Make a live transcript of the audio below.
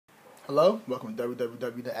Hello, welcome to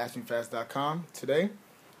www.askmefast.com. Today,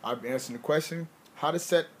 I'll be answering the question, how to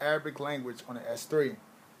set Arabic language on an S3.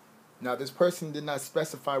 Now, this person did not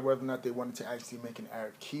specify whether or not they wanted to actually make an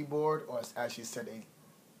Arab keyboard or actually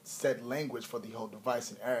set language for the whole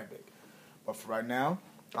device in Arabic. But for right now,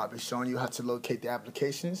 I'll be showing you how to locate the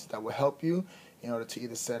applications that will help you in order to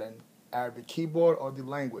either set an Arabic keyboard or the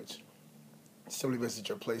language. Simply visit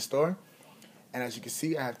your Play Store. And as you can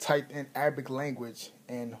see, I have typed in Arabic language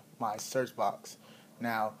in my search box.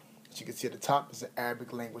 Now, as you can see at the top is the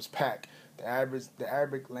Arabic language pack. The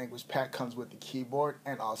Arabic language pack comes with the keyboard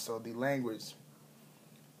and also the language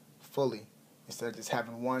fully. Instead of just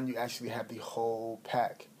having one, you actually have the whole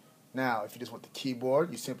pack. Now, if you just want the keyboard,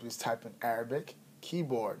 you simply just type in Arabic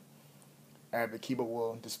keyboard. Arabic keyboard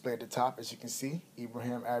will display at the top, as you can see,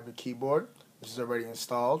 Ibrahim Arabic keyboard, which is already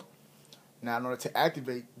installed. Now, in order to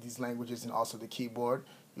activate these languages and also the keyboard,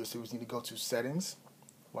 you'll see we need to go to Settings.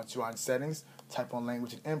 Once you're on Settings, type on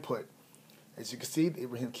Language and Input. As you can see, the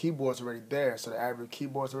Ibrahim keyboard is already there. So the Arabic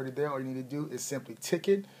keyboard is already there. All you need to do is simply tick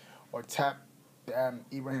it or tap the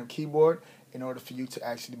Ibrahim keyboard in order for you to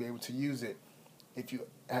actually be able to use it. If you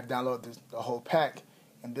have downloaded the whole pack,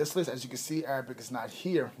 in this list, as you can see, Arabic is not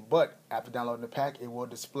here. But after downloading the pack, it will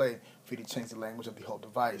display for you to change the language of the whole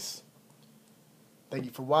device. Thank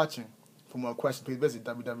you for watching. For more questions, please visit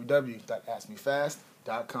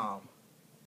www.askmefast.com.